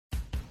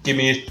Give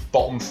me a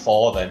bottom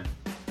 4 then.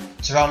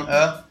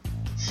 Toronto,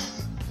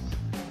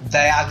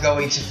 they are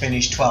going to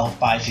finish 12th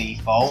by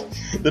default.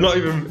 They're not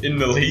even in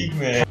the league,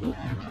 mate.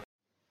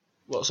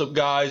 What's up,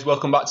 guys?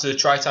 Welcome back to the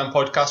Try Time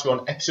podcast. We're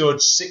on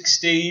episode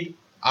 16.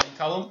 I'm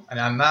Callum. And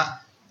I'm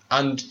Matt.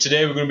 And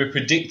today we're going to be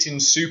predicting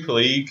Super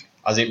League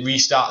as it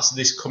restarts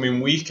this coming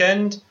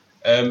weekend.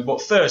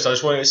 But first, I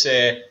just wanted to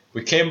say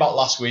we came back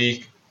last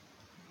week,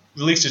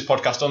 released this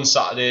podcast on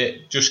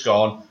Saturday, just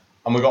gone,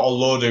 and we got a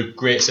load of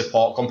great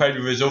support. Compared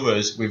with us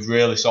others, we've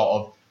really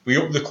we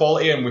upped the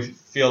quality and we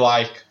feel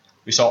like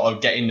we're sort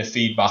of getting the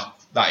feedback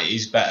that it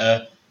is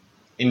better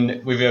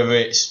with whether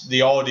it's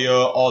the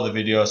audio or the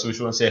video. So we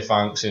just want to say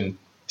thanks and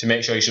to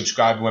make sure you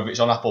subscribe, whether it's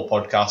on Apple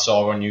Podcasts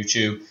or on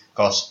YouTube,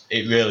 because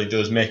it really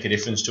does make a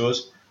difference to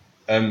us.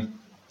 And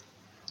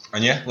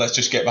yeah, let's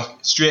just get back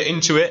straight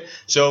into it.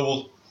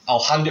 So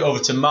I'll hand it over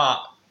to Matt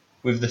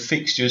with the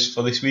fixtures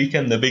for this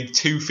weekend, the big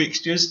 2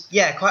 fixtures.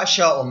 Yeah, quite a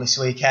short one this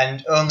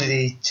weekend. Only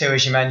the 2,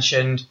 as you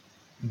mentioned.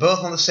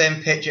 Both on the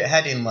same pitch at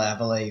Headingley, I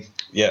believe.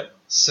 Yeah.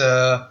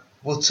 So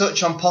we'll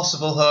touch on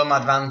possible home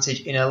advantage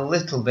in a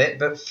little bit,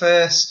 but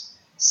first,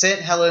 St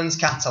Helens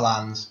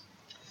Catalans.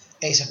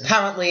 It's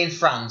apparently in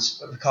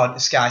France, according to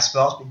Sky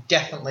Sports, but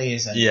definitely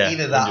isn't. Yeah,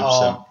 either that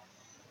 100%. or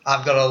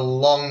I've got a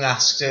long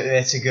ass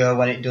way to go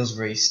when it does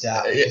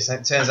restart, because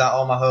it turns out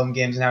all my home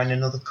games are now in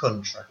another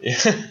country.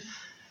 Yeah.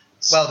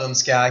 Well done,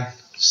 Sky.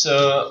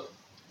 So,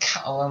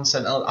 Catalan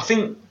St Helens. I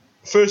think,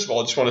 first of all,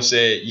 I just want to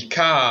say,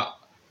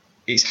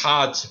 it's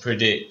hard to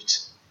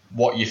predict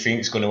what you think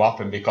is going to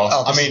happen because,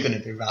 going to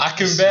be right. I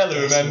can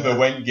barely remember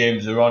when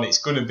games are on. It's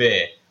going to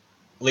be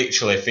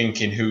literally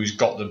thinking who's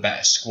got the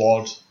better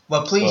squad.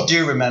 Well, please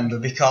do remember,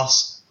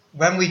 because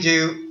when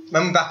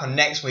we're back on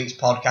next week's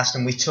podcast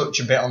and we touch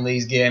a bit on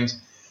these games,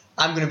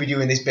 I'm going to be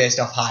doing this based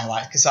off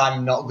highlights because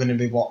I'm not going to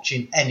be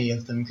watching any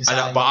of them.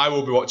 But I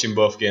will be watching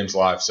both games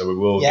live, so we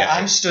will. Yeah,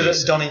 I'm stood at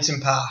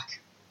Donington Park,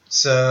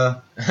 so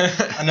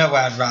I know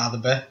where I'd rather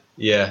be.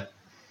 Yeah.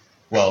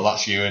 Well,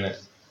 that's you,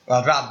 innit?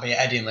 Well, I'd rather be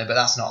at Headingley, but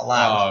that's not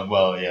allowed. Oh,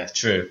 well, yeah,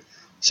 true.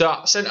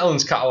 So, St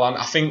Helens Catalan,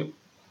 I think,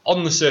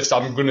 on the surface,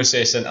 I'm going to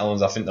say St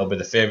Helens, I think they'll be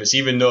the favourites,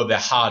 even though they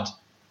had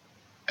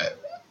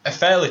a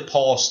fairly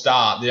poor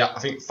start. I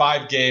think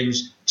 5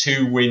 games,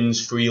 2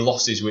 wins, 3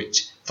 losses,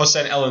 which, for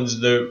St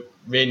Helens, the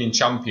reigning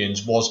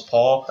champions, was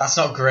poor. That's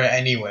not great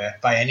anyway,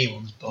 by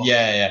anyone's book.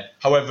 Yeah.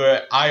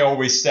 However, I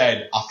always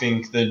said, I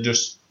think they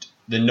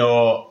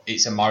know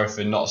it's a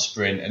marathon, not a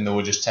sprint, and they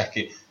were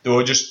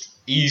just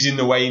easing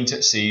the way into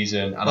the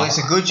season. And well, it's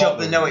a good job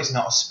they know it's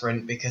not a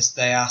sprint, because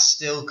they are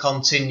still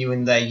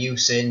continuing their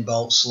Usain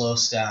Bolt slow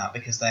start,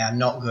 because they are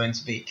not going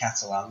to beat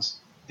Catalans.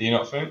 Do you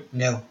not think?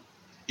 No.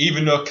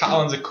 Even though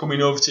Catalans are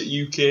coming over to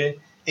UK?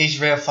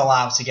 Israel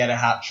Folau to get a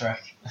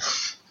hat-trick.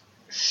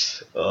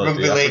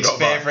 Rugby dear, League's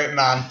favourite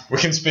man. We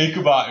can speak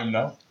about him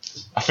now.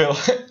 I feel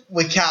like...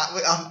 We can't.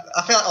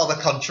 I feel like all the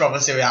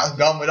controversy has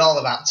gone. We're all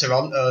about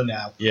Toronto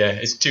now. Yeah,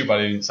 it's too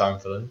bad he didn't sign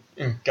for them.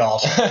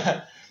 God.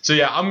 So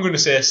yeah, I'm going to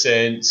say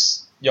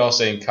Saints. You're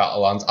saying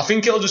Catalans. I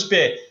think it'll just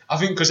be... I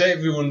think because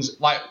everyone's...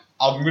 Like,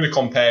 I'm going to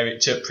compare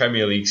it to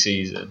Premier League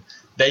season.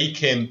 They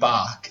came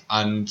back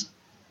and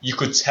you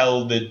could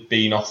tell they'd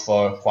been off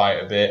for quite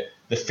a bit.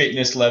 The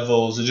fitness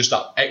levels, just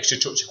that extra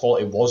touch of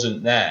quality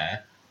wasn't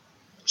there.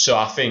 So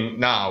I think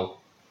now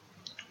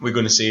we're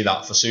going to see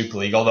that for Super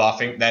League. Although I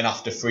think then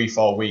after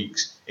 3-4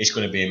 weeks, it's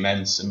going to be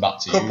immense and back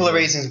to you. Couple of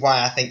reasons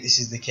why I think this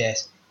is the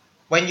case.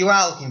 When you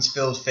are looking to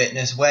build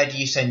fitness, where do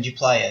you send your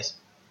players?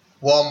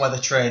 Warm weather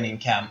training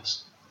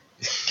camps.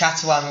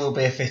 Catalan will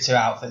be a fitter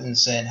outfit than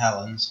St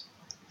Helens.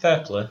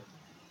 Fair play.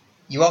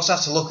 You also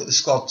have to look at the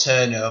squad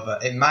turnover.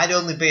 It might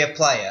only be a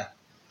player,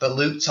 but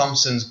Luke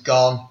Thompson's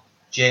gone,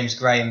 James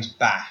Graham's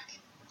back.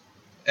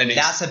 And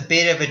that's a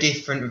bit of a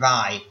different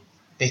vibe,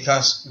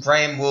 because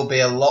Graham will be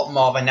a lot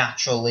more of a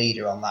natural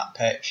leader on that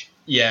pitch.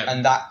 Yeah.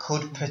 And that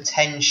could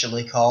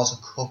potentially cause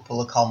a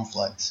couple of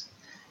conflicts.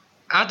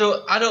 I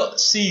don't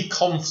see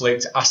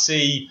conflict. I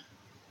see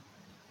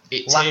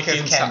it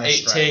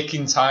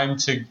taking time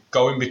to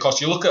go in, because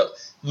you look at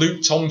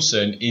Luke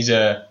Thompson, he's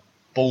a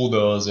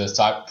bulldozer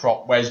type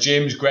prop, whereas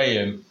James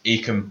Graham,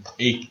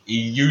 he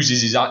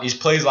uses he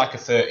plays like a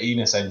 13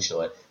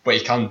 essentially, but he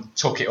can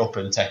tuck it up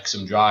and take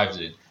some drives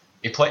in.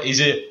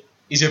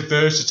 He's a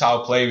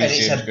versatile player. And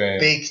it's James a Graham.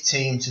 big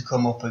team to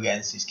come up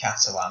against is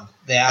Catalan.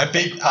 I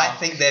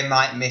think they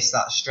might miss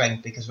that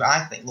strength, because I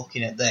think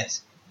looking at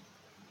this,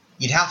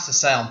 you'd have to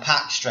say on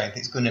patch strength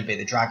it's going to be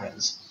the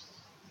Dragons.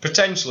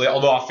 Potentially,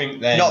 although I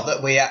think they... Not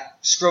that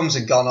scrums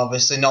are gone,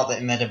 obviously, not that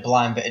it made a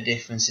blind bit of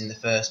difference in the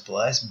first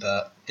place,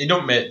 but... It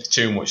don't make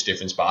too much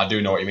difference, but I do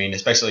know what you mean,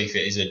 especially if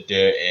it is a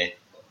dirty,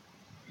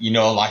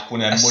 like one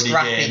of them muddy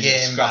games,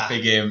 a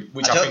scrappy game.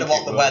 Which I don't know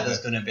what the weather's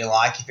going to be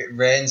like. If it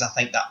rains, I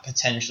think that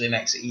potentially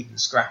makes it even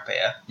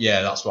scrappier.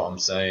 Yeah, that's what I'm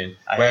saying.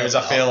 Whereas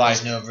I feel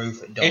like... There's no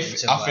roof at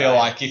Donington. I feel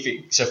like if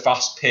it's a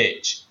fast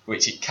pitch,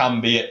 which it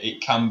can be at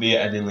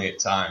Headingley at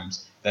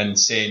times, then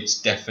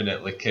Saints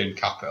definitely can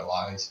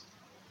capitalise.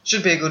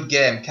 Should be a good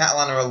game.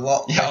 Catalan are a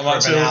lot. Yeah, I'm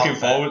actually looking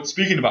forward.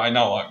 Speaking about it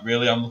now,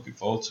 really, I'm looking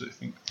forward to it. I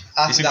think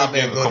I It's think a that'd good be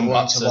a game to good come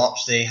one back to to.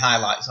 watch the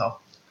highlights of.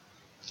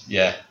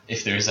 Yeah,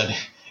 if there is any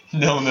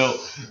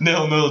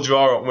 0-0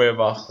 draw on way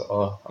back.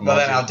 Oh, But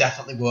then imagine. I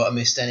definitely won't have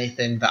missed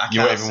anything. But I You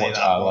won't can't even see watch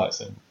that highlights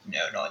then. one. No,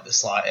 not in the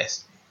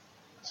slightest.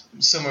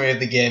 Summary of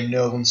the game: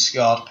 no one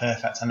scored.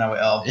 Perfect. I know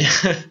it all.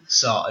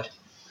 Sorted.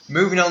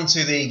 Moving on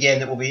to the game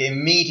that will be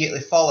immediately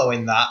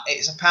following that,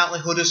 it's apparently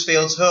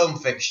Huddersfield's home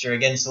fixture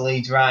against the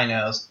Leeds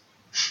Rhinos.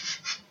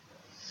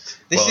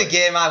 This is a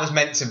game I was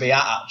meant to be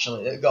at,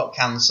 actually, that got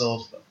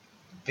cancelled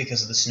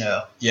because of the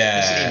snow.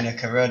 Yeah. This isn't even a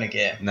Corona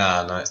game.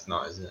 No, it's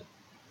not, is it?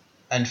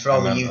 And for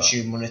all the remember.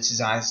 YouTube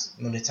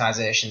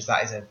monetizations,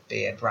 that is a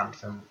beer brand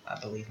from, I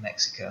believe,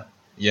 Mexico.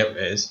 Yep, it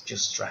is.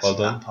 Just stressing Well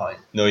done. that point.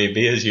 No, your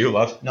beers, you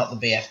lad. Not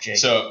the BFG.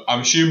 So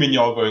I'm assuming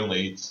you're going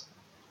Leeds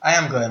I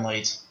am going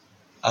Leeds.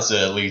 as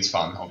a Leeds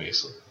fan,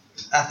 obviously.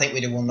 I think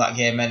we'd have won that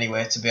game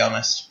anyway, to be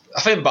honest.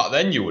 I think back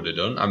then you would have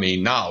done. I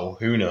mean, now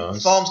who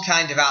knows? Form's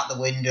kind of out the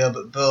window,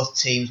 but both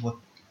teams were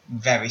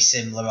very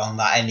similar on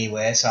that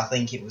anyway, so I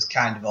think it was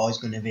kind of always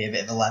going to be a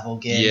bit of a level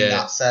game in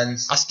that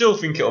sense. I still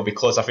think it'll be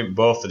close. I think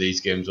both of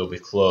these games will be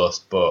close,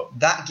 but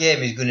That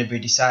game is going to be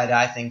decided,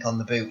 I think, on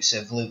the boots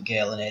of Luke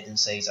Gale and Aidan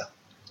Caesar.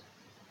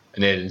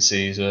 an Aiden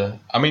Caesar.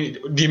 I mean,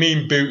 do you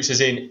mean boots as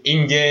in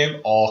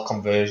game or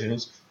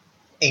conversions?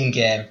 In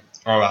game.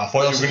 All right, I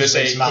thought you were going to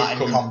say it could Martin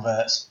come.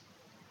 converts.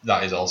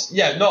 That is also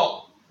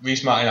not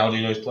Reece Martin. How do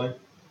you know he's playing?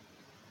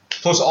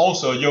 Plus,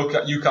 also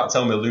you can't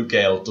tell me Luke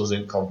Gale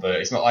doesn't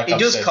convert. It's not like He I've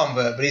does said,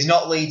 convert, but he's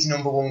not Leeds'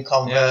 number one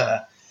converter.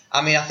 Yeah.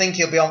 I mean, I think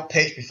he'll be on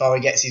pitch before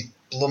he gets his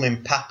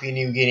blooming Papua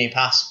New Guinea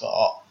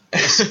passport.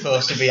 He's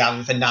supposed to be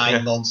having for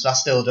 9 months, so I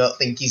still don't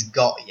think he's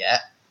got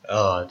yet.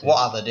 Oh, dear. What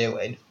are they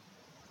doing?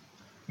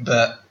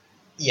 But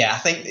yeah, I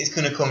think it's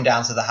going to come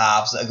down to the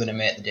halves that are going to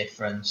make the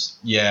difference.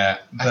 Yeah,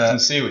 I But- can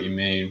see what you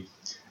mean.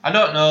 I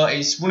don't know.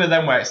 It's one of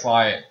them where it's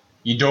like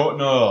you don't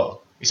know.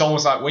 It's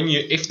almost like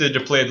if they'd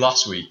have played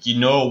last week, you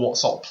know what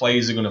sort of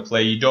players they're going to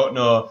play. You don't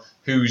know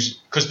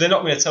because they're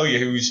not going to tell you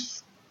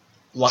who's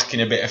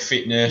lacking a bit of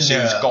fitness,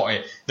 who's got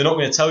it. They're not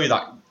going to tell you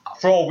that.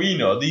 For all we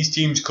know, these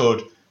teams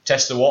could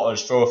test the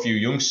waters, throw a few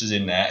youngsters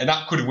in there, and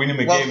that could win them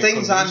a Well, game. it things could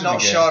lose I'm them not a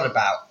game. sure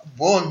about.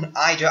 One,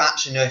 I don't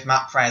actually know if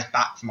Matt Pryor's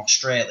back from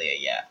Australia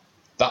yet.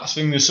 That's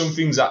the thing. There's some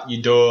things that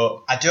you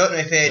don't. I don't know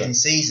if Aidan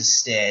Caesar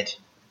stayed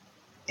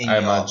in I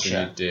imagine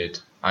Yorkshire. he did.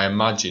 I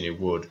imagine he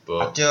would, I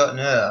but don't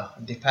know.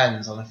 It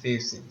depends on a few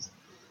things.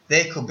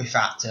 They could be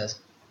factors.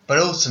 But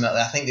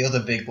ultimately, I think the other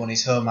big one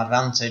is home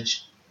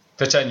advantage.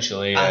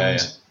 potentially, And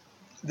yeah.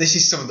 this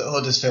is something that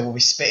Huddersfield will be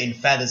spitting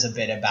feathers a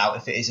bit about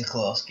if it is a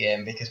close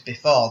game, because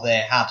before they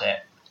had it,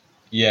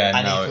 Yeah,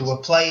 and no, if we were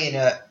playing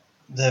at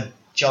the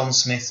John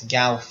Smith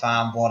Gal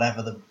Farm,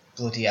 whatever the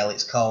bloody hell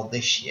it's called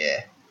this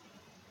year,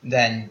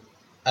 then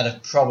I'd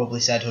have probably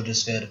said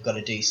Huddersfield have got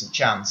a decent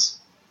chance.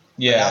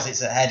 But yeah. as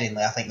it's at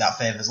Headingley, I think that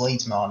favours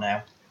Leeds more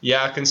now.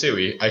 Yeah, I can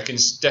see I can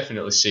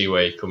definitely see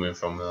where you're coming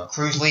from there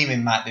Cruz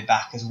Lehman might be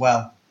back as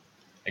well.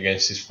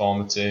 against his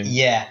former team.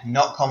 Yeah,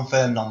 not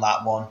confirmed on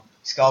that one.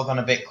 It's all gone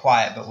a bit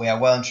quiet, but we are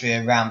well and truly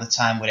around the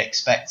time we're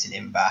expecting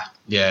him back.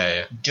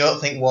 Yeah. Don't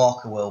think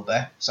Walker will be,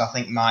 so I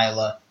think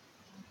Myler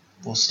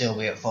will still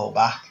be at full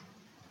back.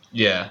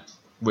 Yeah,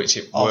 which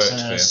it Also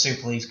works known for. as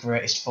Super League's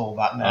greatest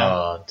fullback now.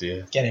 Oh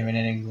dear. Get him in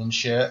an England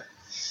shirt.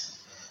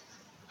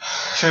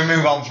 Should we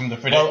move on from the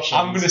Well, predictions?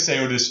 I'm going to say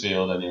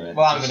Huddersfield anyway.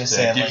 Well, I'm just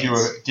gonna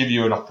say give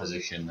you an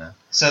opposition there.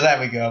 So there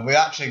we go. We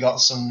actually got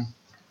some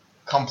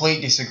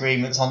complete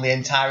disagreements on the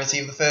entirety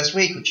of the first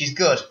week, which is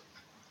good.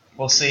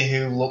 We'll see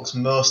who looks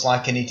most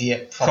like an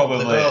idiot.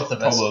 Probably both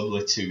of us.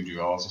 Probably 2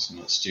 draws or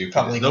something stupid.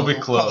 Probably They'll be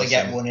close. Probably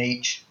get one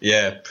each.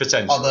 Yeah,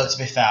 potentially. Although to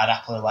be fair, I'd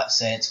happily let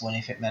Saints win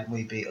if it meant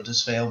we beat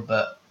Huddersfield,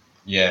 but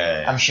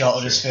yeah, I'm sure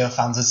Huddersfield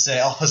fans would say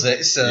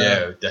opposite. So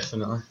yeah,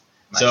 definitely. imagine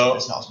So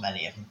there's not as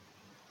many of them.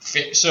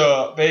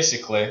 So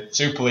basically,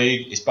 Super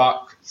League is back.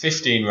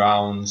 15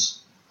 rounds,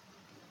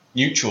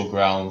 neutral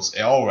grounds.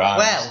 It all rounds.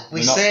 Well,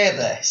 we say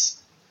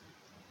this.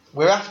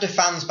 We're after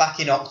fans back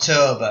in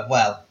October.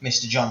 Well,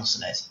 Mr.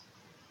 Johnson is.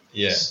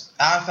 Yeah.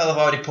 RFL have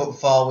already put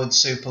forward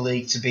Super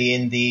League to be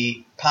in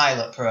the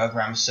pilot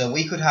programme, so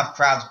we could have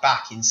crowds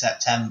back in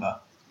September.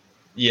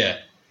 Yeah.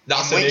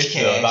 That's In an which if, though.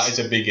 case- That is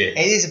a big if.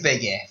 It is a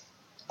big if.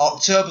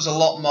 October's a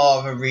lot more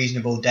of a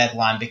reasonable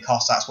deadline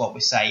because that's what we're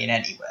saying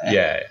anyway.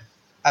 Yeah.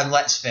 And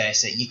let's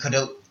face it,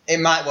 it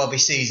might well be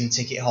season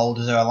ticket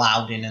holders are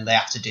allowed in and they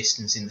have to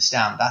distance in the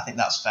stand. I think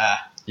that's fair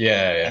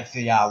Yeah. if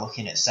we are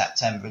looking at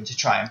September and to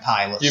try and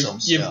pilot some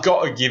You've stuff.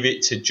 got to give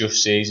it to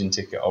just season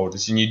ticket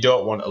holders, and you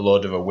don't want a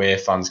load of away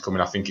fans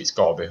coming. I think it's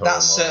got to be home.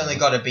 That's certainly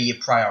got to be your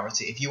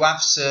priority. If you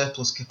have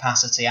surplus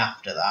capacity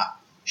after that,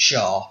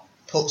 sure,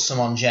 put some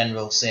on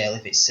general sale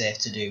if it's safe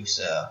to do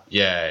so.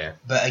 Yeah.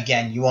 But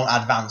again, you want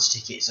advance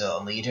tickets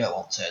only. You don't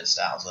want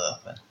turnstiles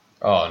open.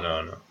 Oh,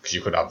 no. Because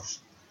you could have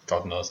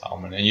God knows how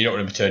many. And you don't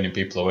want to be turning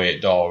people away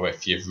at door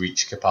if you've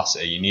reached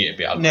capacity. You need to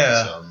be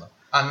advanced only.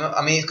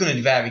 I mean, it's going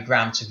to vary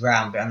ground to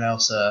ground, but I know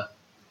so.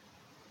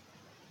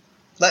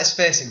 Let's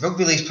face it,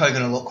 rugby league's probably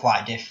going to look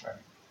quite different.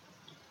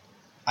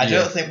 I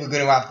don't think we're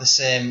going to have the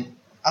same.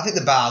 I think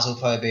the bars will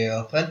probably be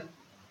open.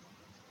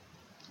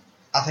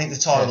 I think the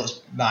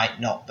toilets might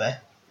not be.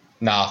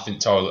 Nah, I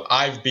think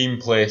I've been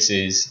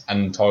places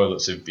and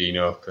toilets have been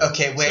open.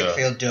 Okay,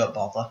 Wakefield, don't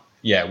bother.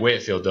 Yeah,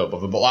 Wakefield don't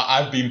bother. But like,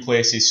 I've been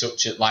places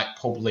such as like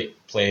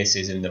public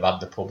places and they've had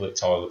the public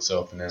toilets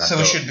open. And So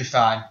we should be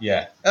fine.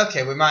 Yeah.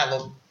 Okay, we might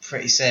look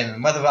pretty same.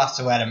 And whether we have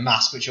to wear a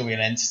mask, which will be an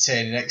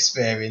entertaining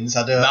experience,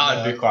 I don't know.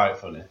 That'd be quite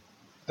funny.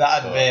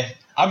 That'd be.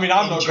 I mean,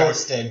 I'm not going.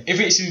 Interesting.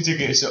 If it's in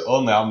tickets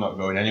only, I'm not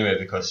going anyway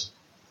because,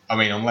 I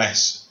mean,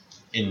 unless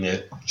in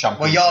the Championship.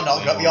 Well,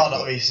 you're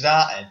not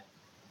restarting.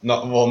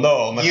 No,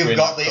 unless you've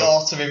got the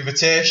Autumn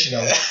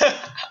Invitational,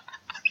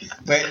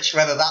 which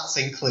whether that's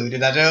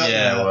included, I don't know.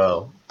 Yeah,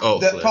 well,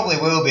 hopefully. That probably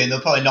will be, and they'll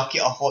probably knock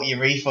it off what you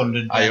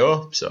refunded. I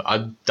hope so.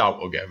 I doubt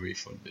we'll get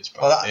refunded.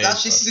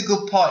 This is a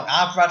good point.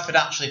 Are Bradford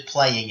actually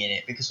playing in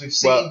it? Because we've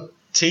seen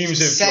teams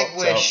have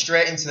segue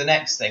straight into the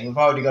next thing. We've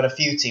already got a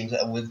few teams that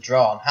have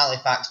withdrawn.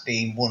 Halifax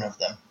being one of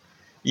them.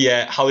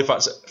 Yeah,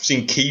 Halifax. I've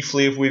seen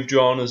Keighley have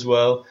withdrawn as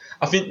well.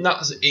 I think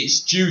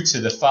it's due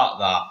to the fact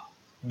that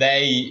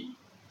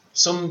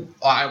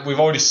we've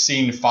already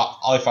seen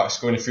Halifax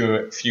going through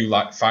a few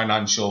like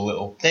financial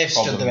little. They've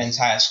problems. stood their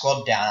entire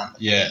squad down.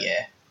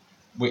 Yeah,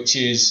 which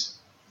is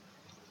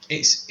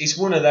it's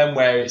one of them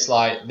where it's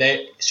like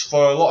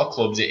for a lot of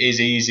clubs it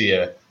is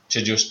easier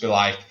to just be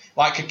like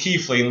a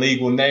Keighley in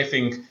League One. They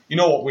think, you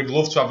know what, we'd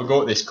love to have a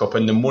go at this cup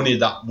and the money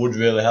that would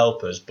really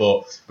help us,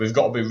 but we've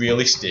got to be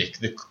realistic.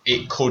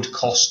 It could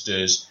cost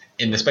us.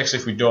 Especially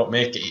if we don't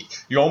make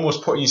it, you're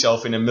almost putting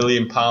yourself in £1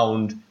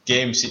 million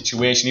game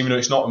situation, even though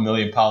it's not £1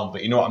 million,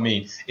 but you know what I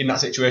mean? In that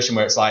situation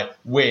where it's like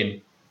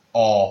win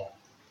or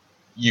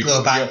you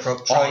go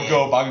bankrupt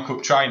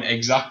trying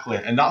exactly.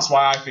 And that's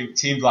why I think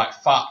teams like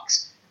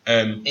Fax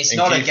it's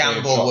not a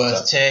gamble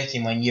worth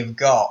taking when you've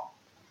got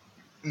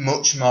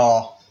much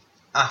more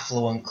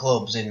affluent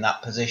clubs in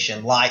that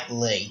position, like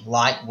Lee,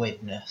 like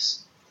Widnes.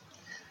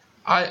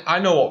 I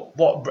know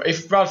what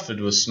if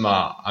Bradford was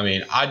smart, I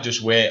mean, I'd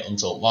just wait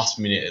until last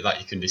minute that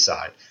you can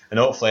decide. And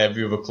hopefully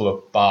every other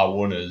club bar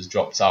one has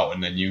dropped out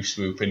and then you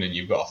swoop in and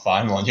you've got a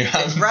final on your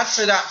hands. If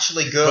Bradford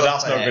actually go but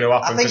that's not going to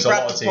happen. I think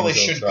Bradford probably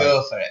should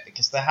go for it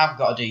because they have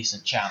got a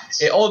decent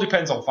chance. It all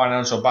depends on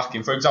financial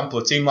backing. For example,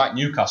 a team like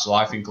Newcastle,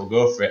 I think, will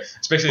go for it.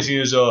 Especially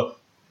seeing as though,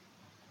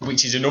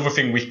 which is another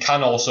thing we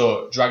can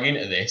also drag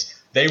into this,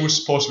 they were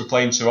supposed to be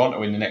playing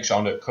Toronto in the next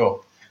round at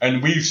Cup.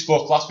 And we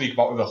spoke last week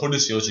about whether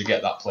Huddersfield should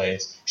get that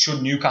place.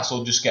 Should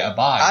Newcastle just get a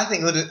bye? I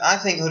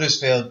think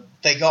Huddersfield,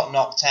 they got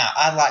knocked out.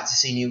 I'd like to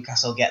see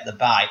Newcastle get the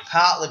bye,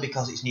 partly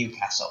because it's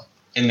Newcastle.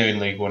 In the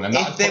League One. And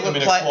if they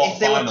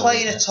were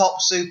playing a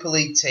top Super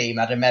League team,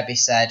 I'd have maybe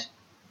said,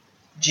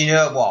 do you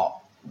know what?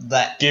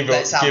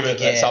 Let's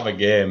have a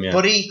game. Yeah.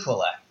 But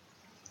equally,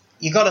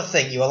 you got to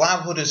think, you allow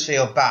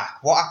Huddersfield back.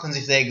 What happens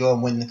if they go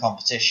and win the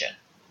competition?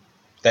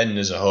 Then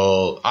there's a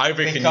whole. I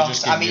reckon because, you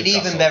just give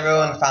Newcastle even their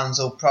own fans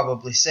will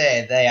probably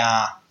say they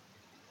are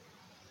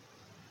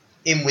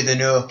in with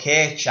an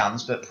okay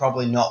chance, but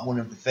probably not one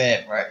of the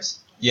favourites.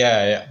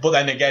 Yeah. But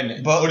then again, they're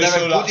a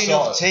good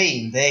enough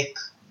team. They're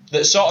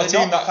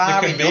not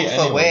far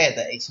enough away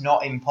that it's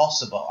not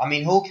impossible. I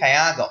mean, Hull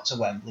KR got to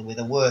Wembley with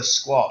a worse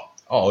squad.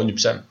 Oh,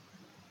 100%.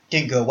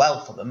 Didn't go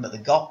well for them, but they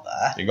got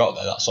there.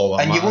 That's all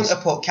that matters. And you wouldn't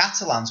have put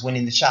Catalans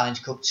winning the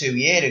Challenge Cup 2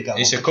 years ago.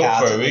 It's a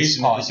cup for a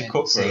reason. It's a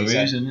cup for a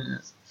reason, isn't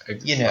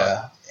it? You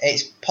know,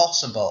 it's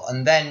possible.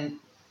 And then,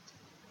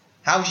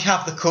 how do you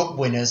have the cup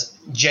winners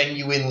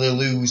genuinely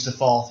lose the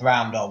fourth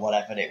round or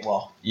whatever it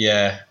was?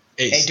 Yeah.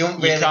 It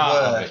don't really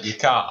work. You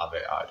can't have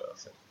it, I don't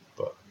think.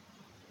 But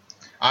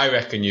I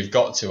reckon you've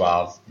got to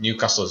have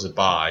Newcastle as a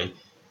bye,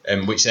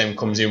 which then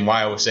comes in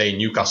why I was saying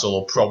Newcastle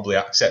will probably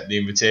accept the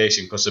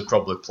invitation because they're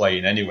probably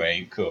playing anyway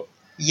in Cup.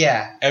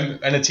 Yeah.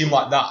 And a team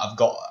like that have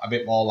got a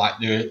bit more like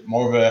they're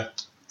more of a.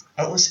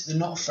 I don't want to say they're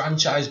not a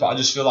franchise, but I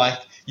just feel like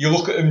you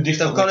look at them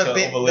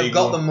differently. They've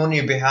got the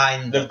money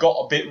behind them. They've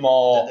got a bit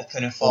more that they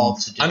can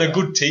afford to do. And a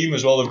good team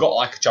as well. They've got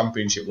like a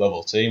championship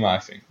level team, I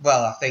think.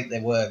 Well, I think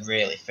they were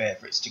really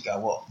favourites to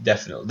go up.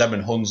 Definitely. Them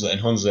and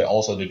Hunslet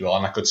also did well,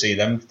 and I could see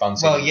them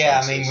fancy. Well, yeah,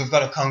 I mean, we've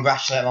got to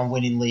congratulate them on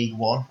winning League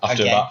One.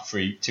 After about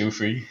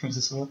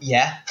 2-3.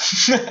 Yeah.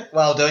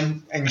 Well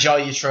done. Enjoy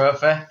your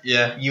trophy.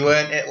 Yeah. You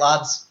earned it,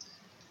 lads.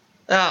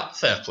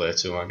 Fair play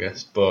to them, I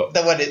guess. But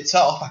they went it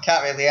top. I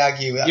can't really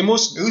argue with that.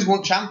 Who's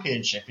won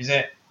championship, is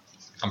it?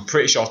 I'm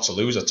pretty sure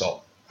Toulouse are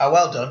top. Oh,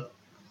 well done.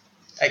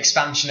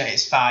 Expansion at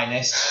its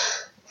finest.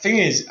 Thing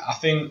is, I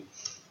think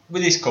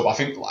with this cup, I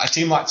think a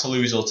team like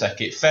Toulouse will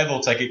take it. Fev will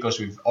take it because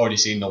we've already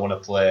seen they want to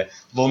play.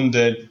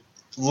 London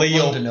will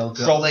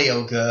go.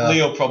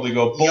 Leo probably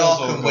go.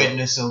 York and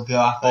Widnes will go,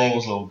 I think.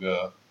 Bulls will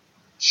go.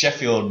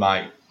 Sheffield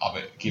might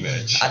give it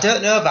a chance. I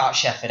don't know about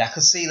Sheffield. I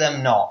could see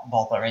them not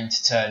bothering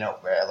to turn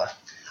up, really.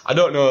 I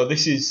don't know.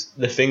 This is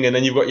the thing. And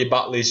then you've got your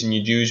Batleys and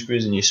your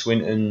Dewsburys and your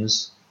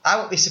Swintons. I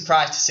wouldn't be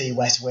surprised to see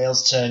West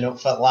Wales turn up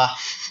for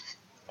laugh.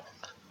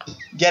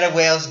 Get a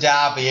Wales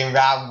derby in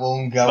round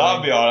one going.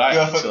 That'd be alright.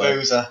 Go for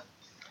Boozer.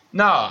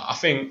 No, I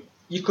think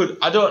you could.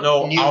 I don't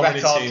know. New how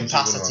record many teams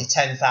capacity,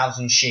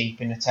 10,000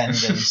 sheep in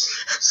attendance.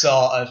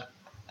 Sorted.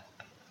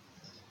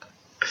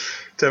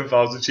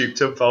 10,000 sheep,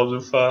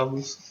 10,000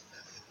 farmers.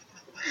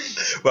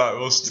 Right,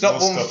 It's not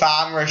one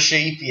farmer a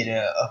sheep, you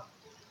know.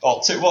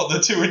 Oh,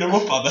 they're two in them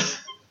up, are they?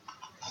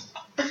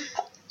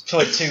 It's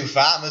probably two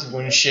farmers,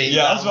 one sheep.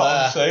 Yeah,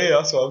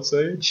 that's what I'm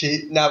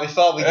saying. Now,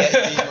 before we get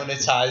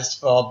demonetised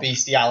for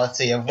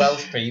bestiality of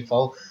Welsh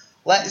people,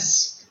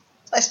 let's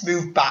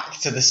move back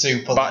to the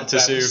Super League. Back to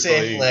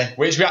Super League,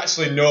 which we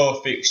actually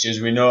know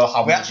fixtures. We know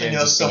how we many actually games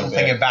know it's gonna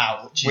something be.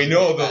 about. Which We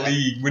know the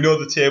league. We know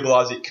the table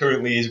as it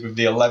currently is with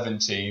the 11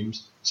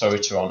 teams. Sorry,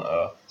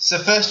 Toronto. So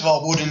first of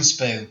all, Wooden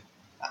Spoon.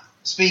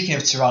 Speaking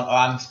of Toronto,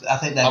 I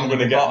think they're I'm going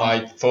to get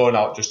bottom. my phone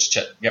out just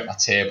to get my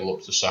table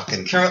up so I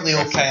can. Currently,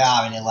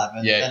 OKR in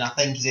 11th. Yeah. Then I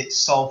think is it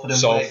Salford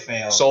and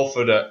Wakefield.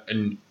 Salford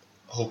and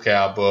Hull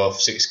are both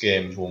 6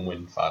 games, 1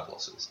 win, 5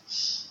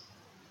 losses.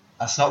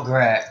 That's not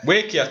great.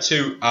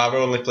 Wakey are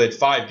only played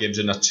 5 games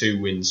and are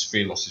 2 wins,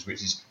 3 losses,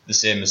 which is the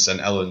same as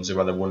St Helens, who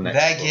had a 1 next.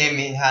 Their game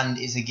in hand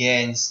is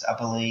against, I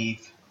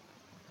believe,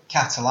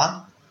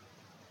 Catalan.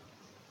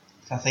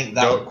 I think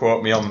that. Don't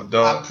quote me on.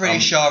 I'm pretty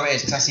sure it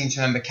is because I seem to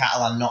remember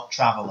Catalan not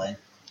travelling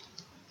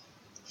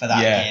for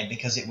that game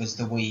because it was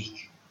the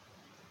week.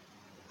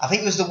 I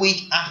think it was the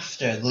week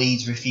after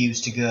Leeds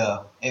refused to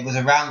go. It was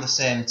around the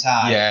same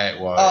time. Yeah, it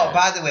was. Oh,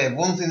 by the way,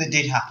 one thing that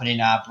did happen in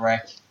our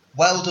break.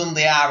 Well done,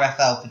 the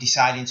RFL, for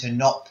deciding to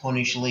not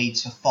punish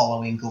Leeds for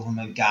following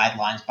government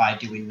guidelines by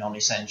doing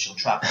non-essential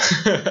travel.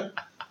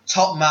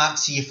 Top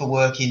marks to you for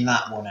working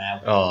that one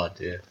out. Oh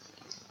dear.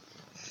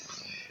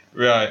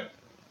 Right.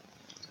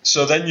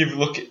 So then you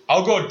look at...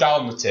 I'll go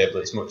down the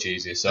table, it's much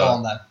easier. So Go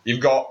on then. You've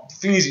got... The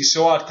thing is, it's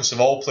so hard because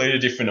they've all played a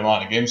different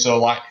amount of games. So,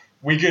 like,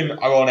 Wigan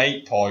are on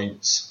 8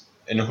 points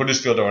and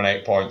Huddersfield are on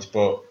 8 points,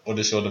 but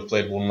Huddersfield have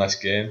played 1 less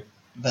game.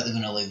 But they're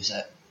going to lose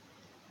it.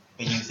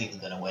 But you think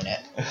they're going to win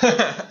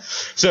it.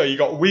 So you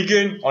got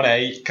Wigan on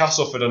 8,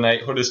 Castleford on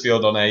 8,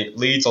 Huddersfield on 8,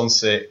 Leeds on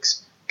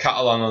 6,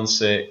 Catalan on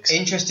 6,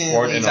 Interesting that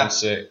Warrington Leeds on have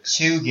 6.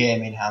 2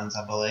 game in hands,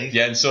 I believe.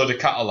 Yeah, and so do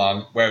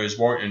Catalan, whereas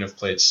Warrington have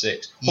played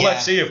 6. Hull Yeah.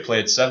 FC have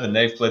played 7.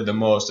 They've played the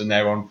most, and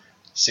they're on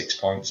 6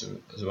 points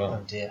as well.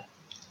 Oh dear.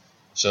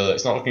 So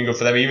it's not looking good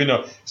for them, even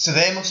though... So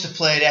they must have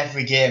played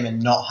every game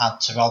and not had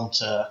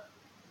Toronto.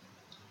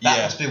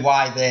 That must be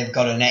why they've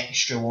got an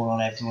extra one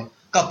on everyone.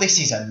 God, this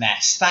is a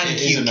mess.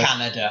 Thank you,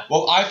 Canada.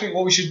 Well, I think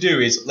what we should do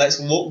is let's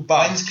look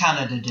back. When's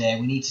Canada Day?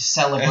 We need to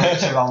celebrate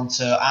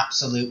Toronto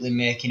absolutely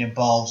making a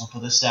balls up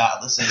at the start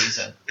of the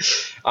season.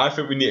 I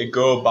think we need to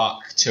go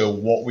back to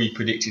what we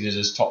predicted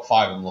as top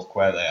 5 and look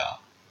where they are.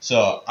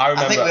 So I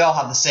remember. I think we all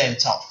have the same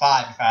top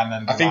 5, if I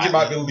remember. I think it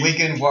might be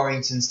Wigan,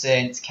 Warrington,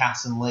 Saints,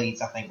 Cass, and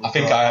Leeds. I think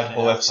I had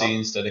Hull FC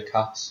instead of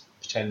Cass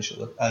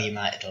potentially. Oh, you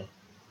might have done.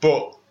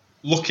 But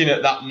looking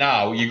at that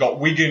now, you got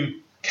Wigan,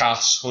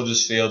 Cass,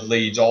 Huddersfield,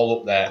 Leeds all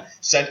up there.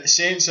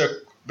 Saints are a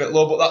bit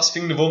low, but that's the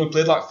thing, they've only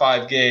played like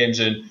 5 games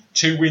and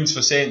 2 wins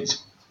for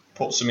Saints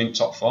puts them in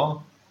top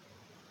 4.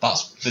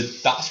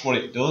 That's what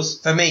it does.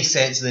 For me,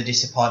 Saints are the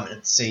disappointment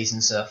of the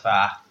season so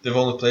far. They've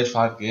only played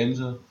 5 games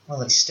though.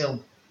 Well, it's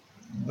still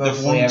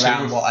roughly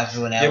around what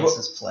everyone else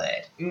has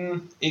played.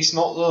 It's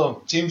not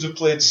though. Teams have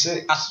played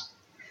 6.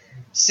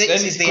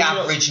 6 is the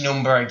average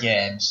number of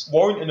games.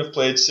 Warrington have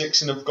played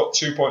 6 and have got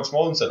 2 points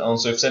more than St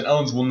Helens. So if St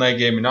Helens won their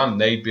game in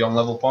hand, they'd be on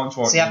level points.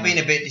 See, I've been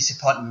a bit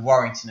disappointed with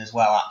Warrington as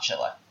well,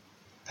 actually.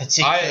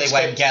 Particularly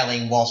when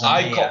Gelling wasn't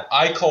here.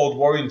 I called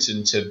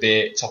Warrington to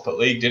be top at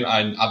league, didn't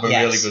I? And have a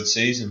really good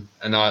season.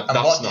 And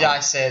what did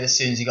I say as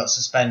soon as he got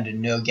suspended?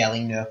 No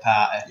Gelling, no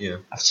party. Yeah.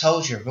 I've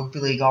told you, Rugby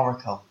League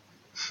Oracle.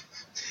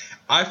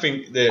 I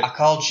think that... I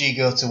called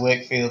Gigo to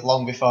Wakefield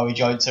long before he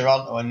joined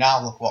Toronto, and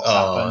now look what's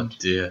happened. Oh,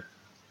 dear.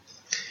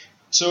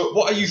 So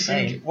what are you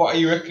thinking? What are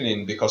you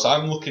reckoning? Because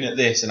I'm looking at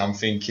this and I'm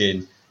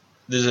thinking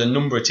there's a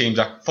number of teams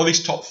for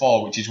this top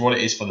 4, which is what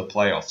it is for the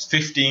playoffs.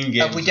 15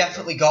 games. Have we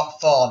definitely got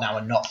 4 now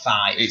and not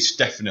 5? It's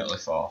definitely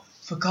 4.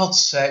 For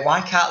God's sake, why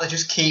can't they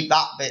just keep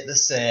that bit the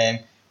same?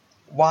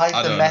 Why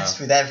have they messed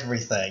with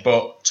everything?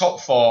 But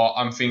top 4,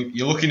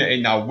 you're looking at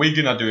it now.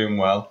 Wigan are doing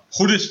well.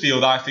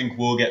 Huddersfield, I think,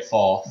 will get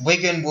 4th.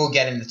 Wigan will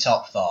get in the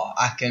top 4.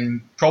 I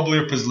can probably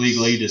up as league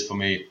leaders for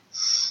me.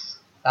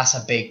 That's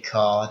a big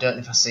call. I don't know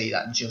if I see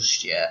that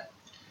just yet.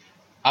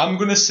 I'm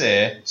going to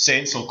say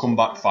Saints will come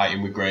back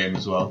fighting with Graham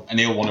as well, and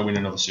he'll want to win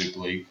another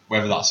Super League,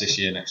 whether that's this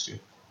year, next year.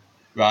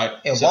 Right?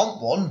 He'll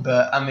want one,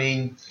 but I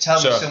mean,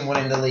 tell me someone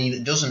in the league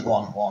that doesn't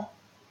want one.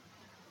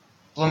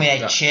 Blooming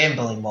Ed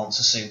Chamberlain wants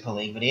a Super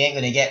League, but he ain't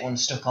going to get one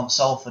stuck on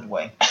Salford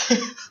wing.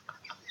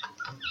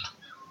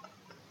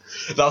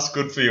 That's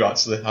good for you,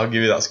 actually. I'll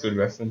give you that's a good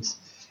reference.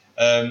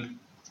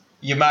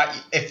 You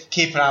might, if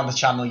keep an eye on the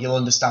channel, you'll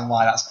understand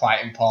why that's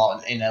quite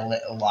important in a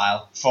little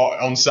while.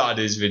 On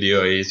Saturday's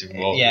video, he is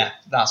involved. Yeah,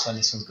 that's when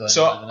this one's going.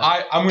 So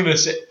I'm going to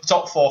say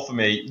top 4 for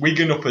me.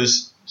 Wigan up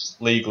as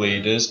league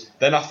leaders.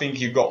 Then I think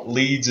you've got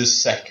Leeds as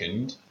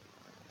second.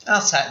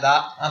 I'll take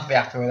that. I'd be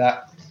happy with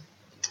that.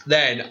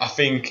 Then I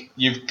think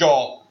you've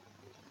got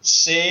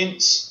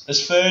Saints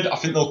as third. I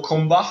think they'll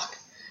come back.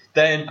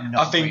 Then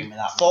I think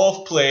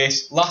 4th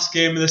place, last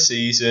game of the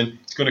season,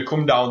 it's going to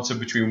come down to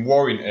between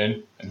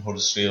Warrington and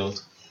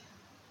Huddersfield.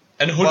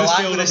 And Well,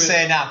 Huddersfield, I'm going to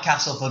say now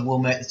Castleford will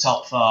make the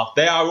top 4.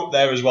 they are up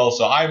there as well.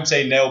 So I'm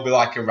saying they'll be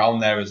like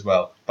around there as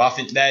well. But I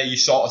think there you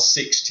sort of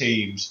 6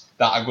 teams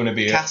that are going to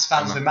be. Cass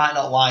fans, we might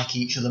not like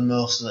each other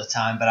most of the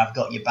time, but I've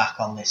got your back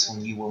on this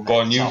one. You will make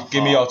Go on, the you top give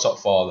 4. me your top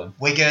 4 then.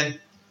 Wigan,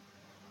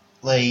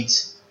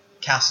 Leeds,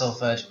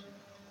 Castleford,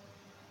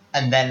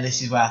 and then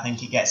this is where I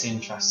think it gets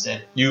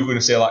interesting. You going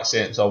to say like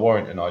Saints or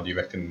Warrington, or do you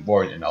reckon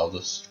Warrington?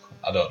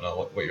 I don't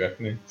know what you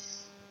reckon.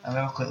 I'll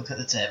have a quick look at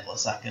the table a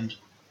second.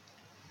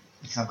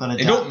 Because I've got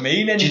It don't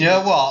mean anything. Do you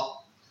know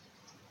what?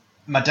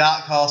 My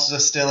dark horses are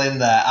still in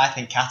there. I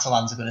think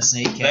Catalans are going to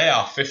sneak in. They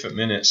are 5th at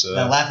minute, so.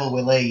 They're level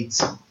with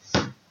Leeds.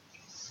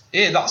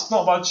 Yeah, that's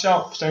not a bad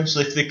shout.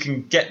 Potentially, if they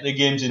can get the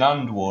games in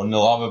hand won,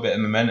 they'll have a bit of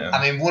momentum.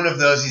 I mean, one of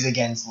those is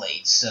against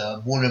Leeds,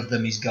 so one of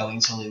them is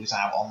going to lose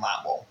out on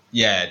that one.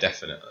 Yeah,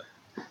 definitely.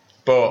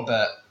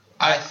 But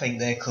I think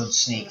they could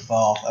sneak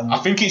 4th. I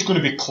think it's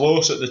going to be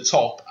close at the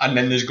top, and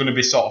then there's going to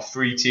be sort of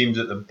 3 teams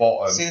at the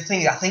bottom. See, the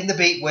thing is, I think they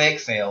beat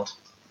Wakefield.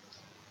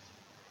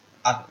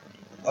 I've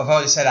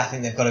already said I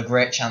think they've got a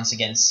great chance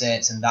against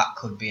Saints, and that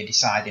could be a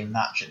deciding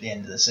match at the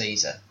end of the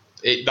season.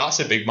 That's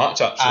a big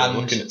match, actually, And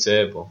looking at the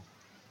table.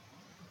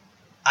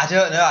 I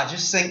don't know. I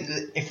just think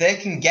that if they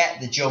can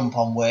get the jump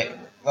on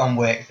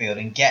Wakefield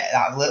and get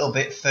that a little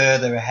bit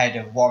further ahead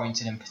of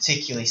Warrington and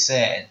particularly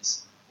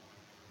Saints,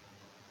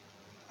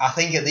 I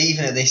think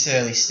even at this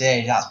early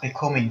stage, that's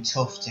becoming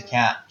tough to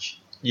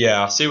catch.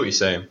 Yeah, I see what you're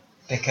saying.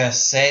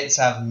 Because Saints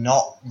have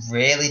not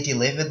really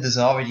delivered. There's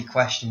already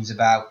questions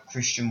about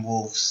Christian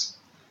Wolf's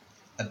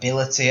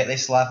ability at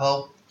this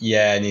level.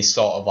 Yeah, and he's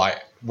sort of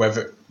like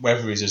whether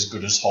he's as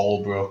good as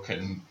Holbrook,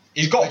 and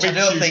he's got Which big I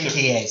don't shoes think to,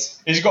 he is.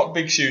 He's got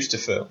big shoes to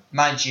fill.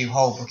 Mind you,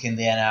 Holbrook in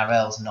the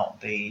NRL's not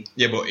been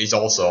Yeah, but he's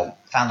also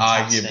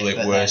fantastic.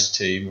 arguably worst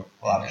team.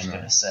 Well, I was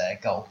going to say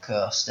Gold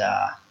Coast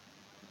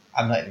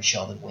I'm not even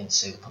sure they'd win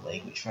Super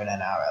League, which for an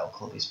NRL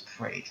club is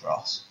pretty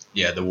dross.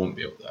 Yeah, they won't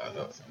be up there, I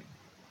don't think.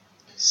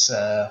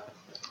 So,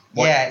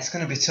 yeah, it's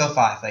going to be tough,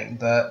 I think.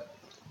 But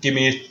give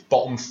me a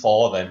bottom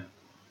 4 then.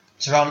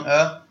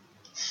 Toronto,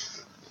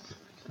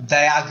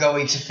 they are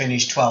going to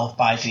finish 12th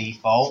by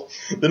default.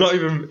 They're not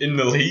even in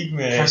the league,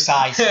 mate.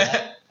 Precisely.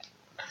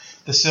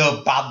 They're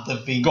so bad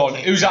they've been. Go on,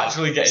 who's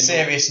actually getting?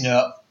 Serious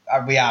note.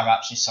 We are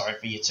actually sorry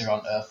for you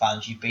Toronto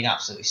fans. You've been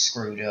absolutely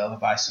screwed over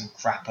by some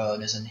crap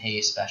owners, and he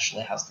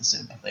especially has the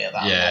sympathy of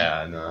that.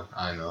 Yeah,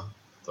 I know.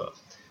 But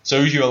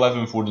so who's your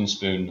 11th wooden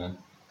spoon then?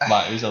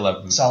 Like who's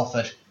 11th?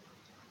 Salford.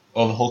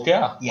 Over Hull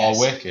KR? Yes.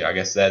 Or Wakey? I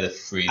guess they're the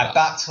 3. I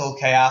backed Hull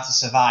KR to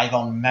survive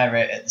on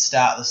merit at the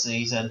start of the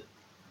season,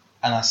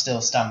 and I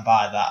still stand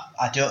by that.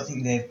 I don't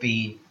think they've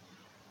been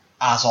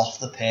as off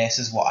the pace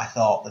as what I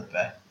thought they'd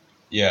be.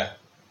 Yeah.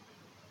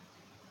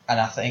 And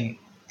I think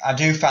I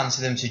do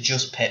fancy them to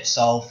just pip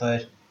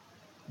Salford.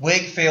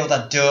 Wakefield,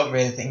 I don't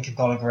really think have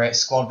got a great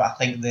squad, but I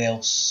think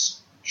they'll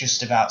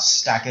just about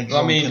stagger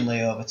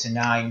drunkenly over to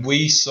 9.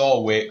 We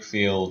saw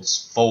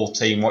Wakefield's full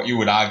team. What you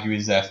would argue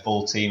is their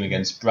full team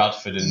against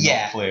Bradford and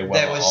not play well.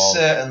 There was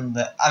certain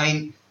that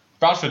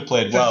Bradford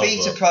played well.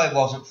 Fafita probably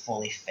wasn't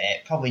fully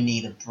fit. Probably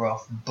neither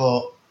Brough,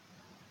 but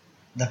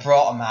they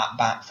brought him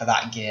back for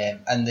that game,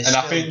 and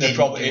I think it's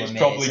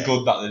probably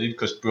good that they did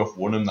because Brough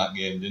won them that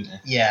game, didn't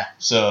he? Yeah.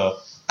 So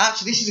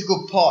actually, this is a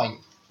good point.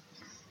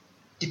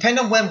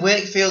 Depending on when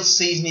Wakefield's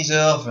season is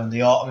over and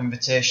the Autumn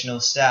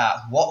Invitational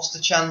starts, what's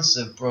the chance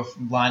of Brough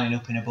lining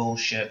up in a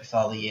Bulls shirt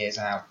before the year's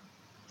out?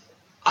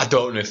 I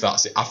don't know if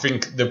that's it. I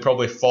think they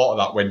probably thought of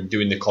that when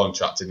doing the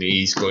contract, and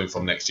he's going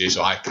from next year,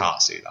 so I can't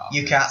see that.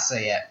 You can't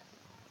see it.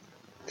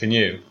 Can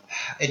you?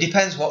 It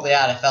depends what the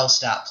RFL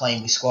start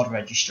playing with squad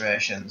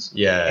registrations.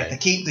 Yeah. If they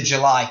keep the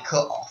July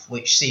cut-off,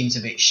 which seems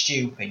a bit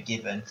stupid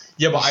given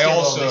but I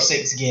also only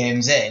 6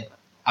 games in.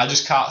 I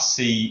just can't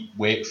see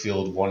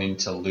Wakefield wanting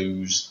to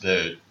lose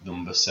the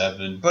number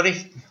 7. But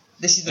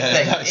this is the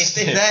thing,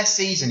 if their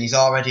season is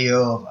already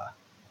over,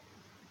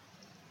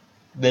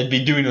 they'd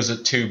be doing us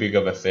too big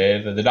of a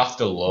favour. They'd have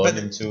to loan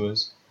them to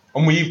us.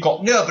 And we've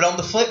got... No, but on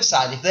the flip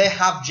side, if they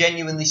have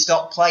genuinely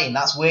stopped playing,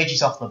 that's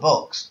wages off the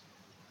books.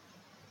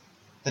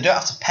 They don't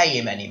have to pay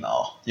him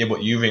anymore. Yeah,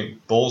 but you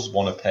think Bulls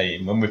want to pay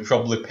him when we're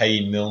probably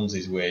paying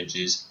Milnes'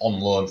 wages on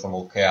loan from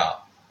OKR?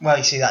 Well,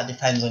 you see, that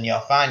depends on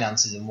your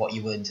finances and what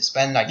you're willing to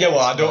spend, I guess. Yeah, well,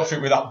 I don't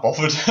think we're that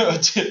bothered I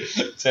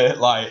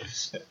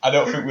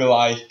don't think we're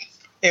like...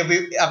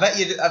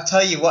 I'll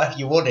tell you what, if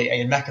you would it,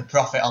 you'd make a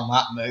profit on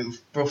that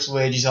move. Brough's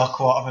wages are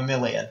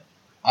 $250,000.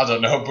 I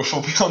don't know, Brough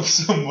will be on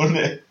some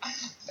money.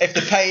 If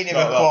they're paying him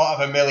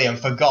 $250,000,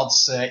 for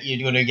God's sake,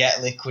 you're going to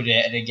get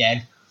liquidated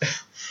again.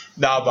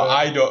 No, but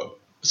I don't...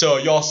 So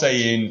you're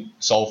saying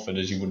Salford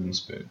as your wooden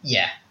spoon?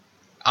 Yeah.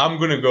 I'm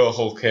going to go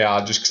Hull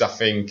KR just because I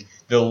think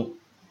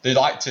they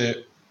like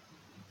to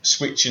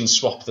switch and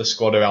swap the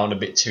squad around a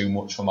bit too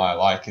much for my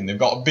liking. They've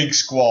got a big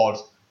squad,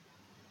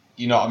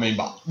 you know what I mean?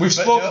 But we've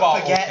spoken about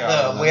don't forget,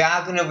 though, we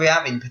are going to be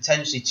having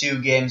potentially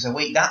 2 games a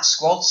week. That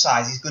squad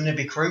size is going to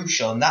be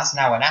crucial, and that's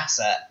now an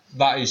asset.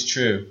 That is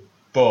true.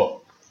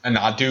 And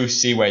I do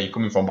see where you're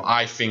coming from, but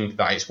I think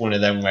that it's one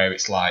of them where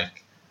it's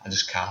like, I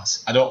just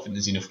can't. I don't think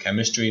there's enough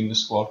chemistry in the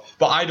squad.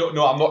 But I don't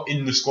know. I'm not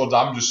in the squad.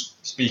 I'm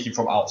just speaking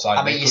from outside.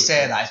 I mean, you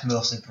say that it's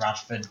mostly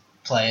Bradford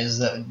players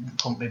that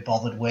couldn't be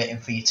bothered waiting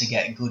for you to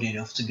get good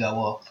enough to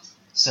go up.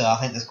 So I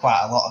think there's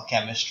quite a lot of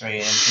chemistry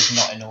and just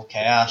not in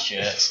OKR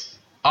shirts.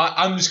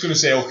 I'm just going to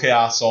say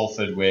OKR,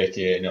 Salford, Wake,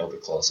 and it'll be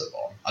close at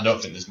bottom. I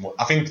don't think there's much.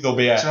 I think there'll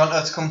be a...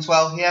 Toronto to come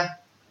 12 here?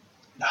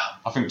 No,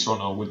 I think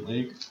Toronto will win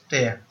league. Do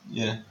you?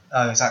 Yeah.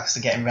 Oh, is that because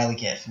they're getting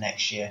relegated for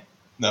next year?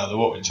 No, they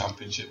won't win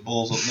Championship.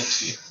 Bulls up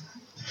next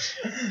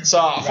year. So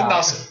I think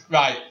that's...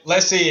 Right,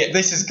 let's see it.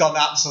 This has gone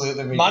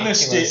absolutely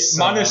ridiculous.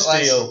 Man of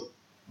Steel.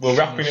 We're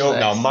wrapping it up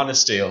now. Man of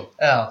Steel.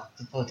 Oh,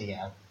 the bloody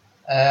hell.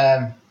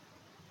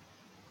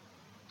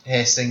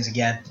 Hastings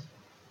again.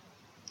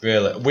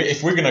 Really?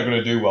 If we're going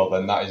to do well,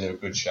 then that is a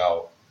good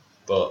shout.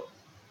 But...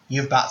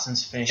 You've backed him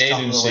to finish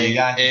top of the league.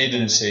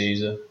 Aiden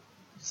Caesar.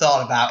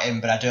 Thought about him,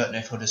 but I don't know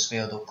if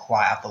Huddersfield will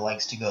quite have the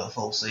legs to go the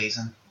full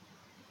season.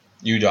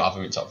 You don't have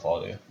him in top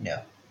 4, do you? No.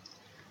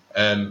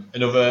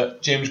 Another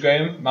James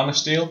Graham, Man of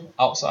Steel,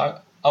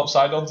 outside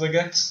odds, I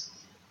guess.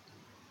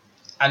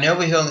 I know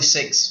we're only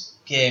 6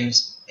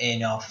 games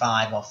in, or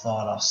 5, or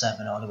 4, or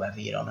 7, or whatever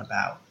you're on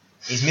about.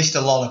 He's missed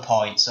a lot of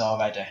points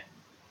already.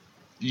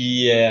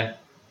 Yeah.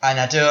 And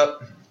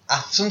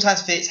I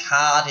sometimes feel it's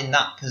hard in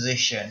that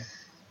position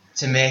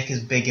to make as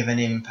big of an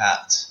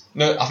impact.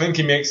 No, I think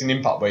he makes an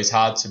impact, but it's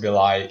hard to be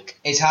like...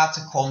 It's hard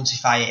to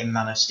quantify it in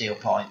Man of Steel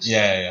points.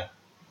 Yeah.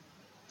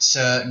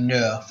 So,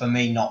 no, for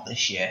me, not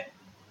this year.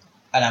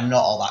 And I'm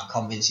not all that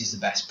convinced he's the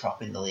best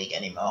prop in the league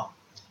anymore.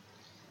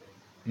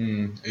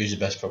 Who's the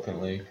best prop in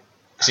the league?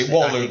 Because it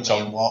was Luke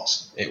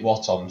Thompson. It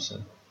was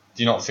Thompson.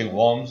 Do you not think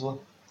Walmsley?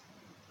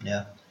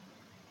 No.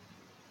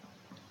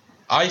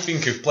 I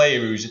think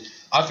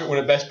I think one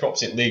of the best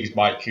props in the league is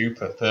Mike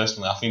Cooper,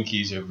 personally. I think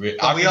he's a... we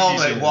all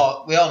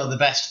know the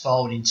best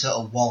forward in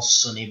total was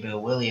Sonny Bill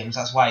Williams.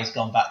 That's why he's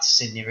gone back to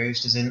Sydney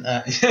Roosters, isn't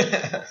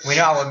it? We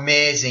know how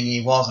amazing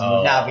he was, and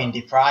we've now been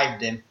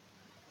deprived him.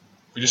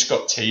 We just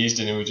got teased,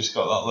 and we just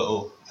got that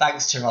little...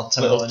 Thanks,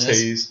 Toronto little owners.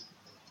 tease.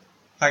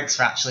 Thanks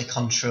for actually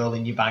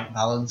controlling your bank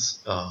balance.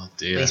 Oh,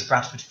 dear. At least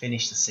Bradford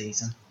finished the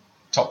season.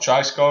 Top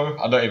try scorer?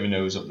 I don't even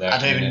know who's up there. I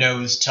don't even know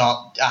who's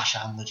top. Ash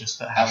Handler, just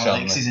for hell.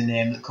 Alex is a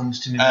name that comes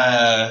to me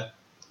mind.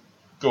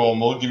 Go on,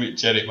 we'll give it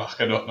Jerry back.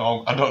 I don't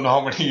know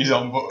how many he's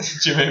on, but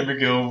Jimmy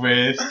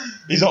McGilvray,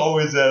 he's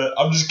always there.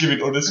 I'm just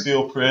giving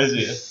Huddersfield praise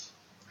here.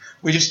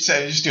 We're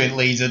just doing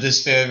Leeds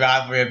Huddersfield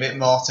rivalry a bit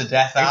more to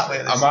death, aren't we?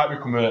 I might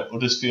become a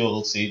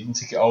Huddersfield season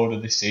ticket holder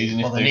this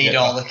season. Well, they need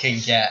all they can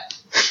get.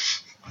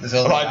 There's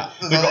only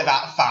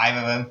about 5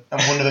 of them,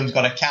 and one of them's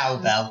got a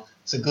cowbell.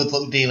 So good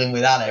luck dealing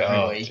with that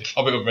every week.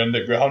 I'll be up in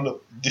the ground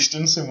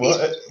distance and what?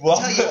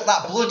 Tell you what,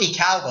 that bloody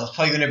cowbell's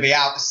probably going to be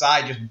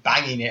outside just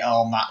banging it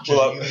all match.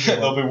 Well,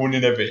 they'll be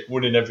winning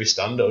every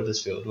stand at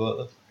Huddersfield,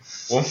 won't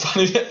they? One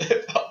fan in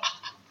it.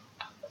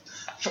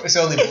 It's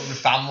only one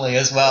family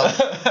as well.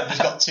 They've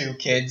just got 2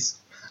 kids.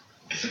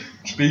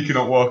 Speaking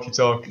of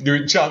walkie-talkie,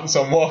 doing chants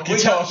on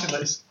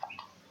walkie-talkies.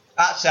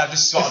 Actually, I've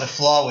just spotted a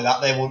flaw with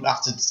that. They wouldn't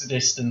have to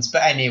distance,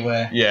 but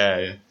anyway.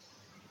 Yeah.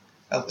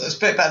 It's a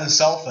bit better than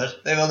Salford.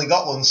 They've only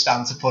got one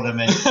stand to put them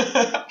in.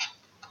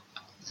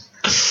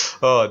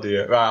 Oh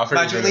dear. Right, I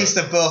think at least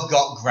they've both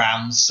got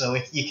grounds, so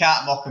you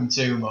can't mock them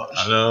too much.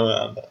 I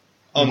know.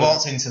 I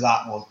walked into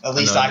that one. At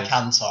least I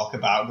can talk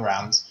about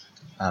grounds.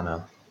 I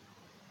know.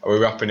 Are we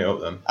wrapping it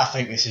up then? I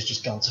think this has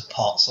just gone to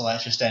pot, so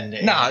let's just end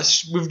it. Nah,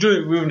 we've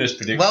done this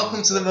prediction.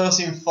 Welcome to the most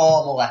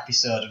informal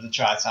episode of the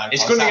Try Time.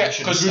 It's going to get,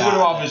 because we're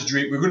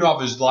going to have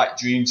his like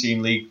Dream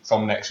Team League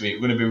from next week.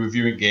 We're going to be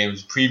reviewing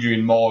games,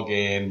 previewing more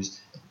games,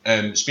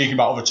 speaking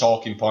about other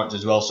talking points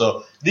as well.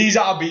 So these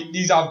have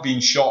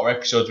been shorter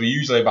episodes. We're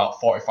usually about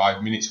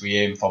 45 minutes we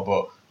aim for,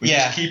 but we're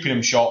just keeping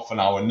them short for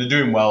now, and they're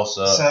doing well.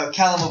 So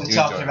Callum will be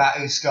talking about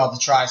who scored the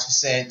tries for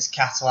Saints,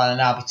 Catalan,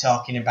 and I'll be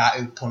talking about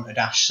who punted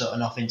Ash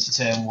Sutton off into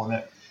turn 1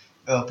 at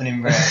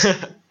opening race.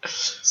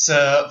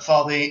 So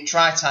for the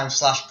Try Time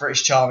 /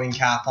 British Touring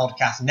Car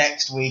podcast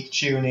next week,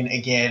 tune in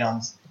again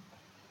on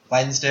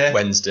Wednesday.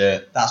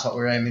 That's what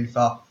we're aiming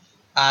for.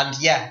 And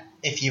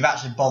if you've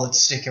actually bothered to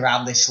stick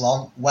around this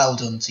long, well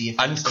done to you.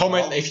 And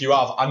comment if you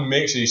have, and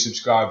make sure you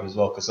subscribe as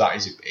well, because that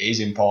is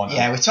important.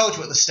 Yeah, we told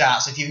you at the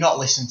start, so if you've not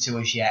listened to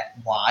us yet,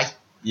 why?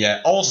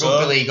 Yeah, also,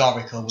 Rugby League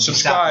Oracle will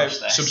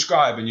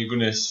subscribe, and you're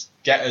going to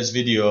get us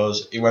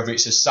videos, whether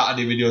it's the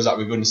Saturday videos that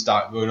we're going to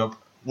start going up.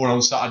 One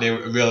on Saturday,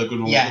 a really good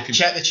one. Yeah,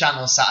 check the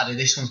channel Saturday.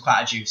 This one's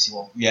quite a juicy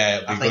one. Yeah,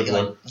 it'll be a good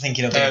one. I think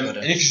it'll be a good one.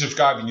 And if you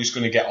subscribe, you're just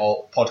going to get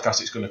all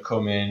podcasts. It's going to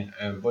come in.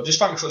 But just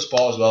thanks for the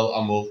support as well,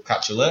 and we'll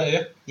catch you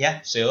later.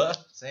 Yeah. See you later.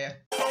 See ya.